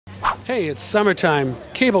Hey, it's summertime,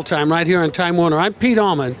 cable time, right here on Time Warner. I'm Pete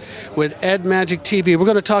Allman with ED MAGIK TV. We're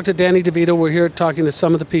going to talk to Danny DeVito. We're here talking to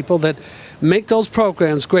some of the people that make those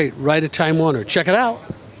programs great right at Time Warner. Check it out.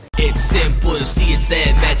 It's simple to see, it's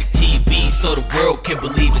ED MAGIK TV, so the world can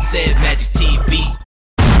believe it's ED MAGIK TV.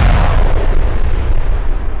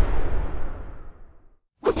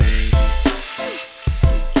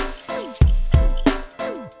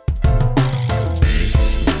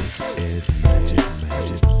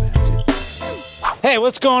 Hey,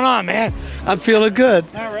 what's going on, man? I'm feeling good.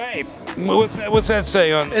 All right. What's that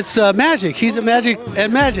say on? It's magic. He's a magic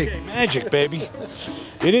and magic. Okay, magic, baby.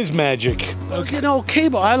 It is magic. Okay. You know,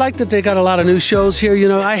 cable, I like that they got a lot of new shows here. You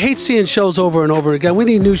know, I hate seeing shows over and over again. We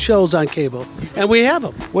need new shows on cable, and we have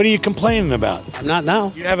them. What are you complaining about? I'm not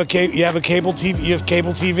now. You have a cable TV? You have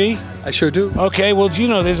cable TV? I sure do. Okay, well, you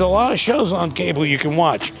know, there's a lot of shows on cable you can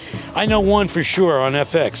watch. I know one for sure on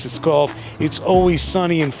FX. It's called It's Always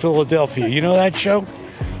Sunny in Philadelphia. You know that show?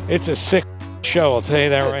 It's a sick show, I'll tell you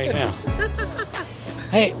that right now.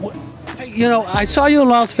 Hey, you know, I saw you in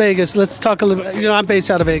Las Vegas. Let's talk a little bit. You know, I'm based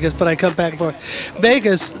out of Vegas, but I come back and forth.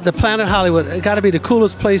 Vegas, the Planet Hollywood, it got to be the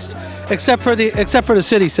coolest place, except for the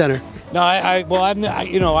city center. No,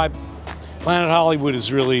 Planet Hollywood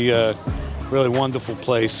is really, really wonderful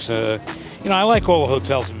place. You know, I like all the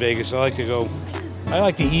hotels in Vegas. I like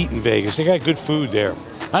to eat in Vegas. They got good food there.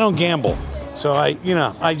 I don't gamble, so I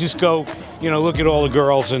just go, look at all the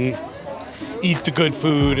girls and eat the good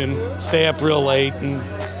food and stay up real late and.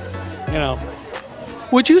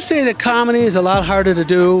 Would you say that comedy is a lot harder to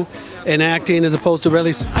do in acting as opposed to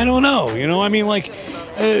really? I don't know. I mean, like,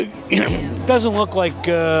 it doesn't look like,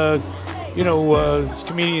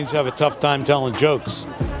 comedians have a tough time telling jokes.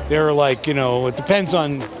 They're like, it depends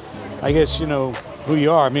on, I guess, who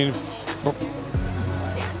you are. I mean,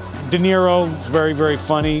 De Niro is very, very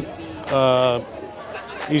funny.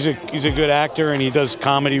 He's a good actor and he does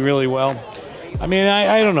comedy really well. I mean,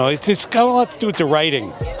 I don't know. It's got a lot to do with the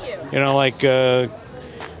writing. Like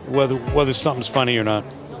whether something's funny or not.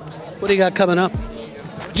 What do you got coming up?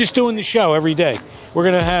 Just doing the show every day. We're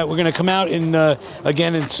gonna come out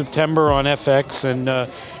again in September on FX, and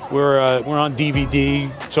we're on DVD.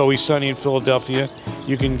 It's Always Sunny in Philadelphia.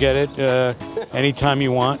 You can get it anytime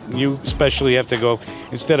you want. You especially have to go,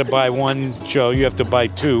 instead of buy one show, you have to buy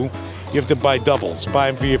two. You have to buy doubles. Buy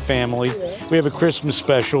them for your family. We have a Christmas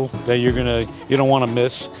special that you don't want to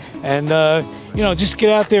miss. And just get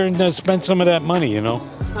out there and spend some of that money. I'm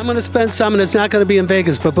going to spend some, and it's not going to be in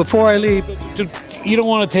Vegas. But before I leave, you don't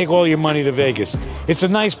want to take all your money to Vegas. It's a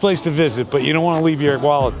nice place to visit, but you don't want to leave your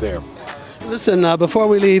wallet there. Listen, before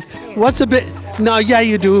we leave, what's a bit? No, yeah,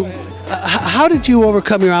 you do. How did you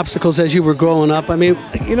overcome your obstacles as you were growing up? I mean,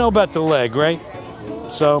 you know about the leg, right?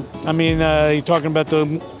 So, I mean, you're talking about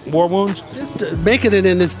the war wounds? Just making it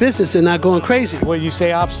in this business and not going crazy. Well, you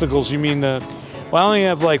say obstacles, you mean well, I only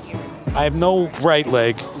have I have no right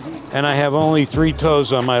leg, and I have only 3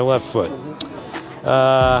 toes on my left foot.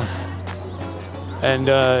 And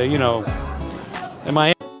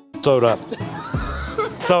my sewed up.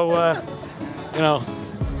 So, I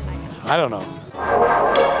don't know.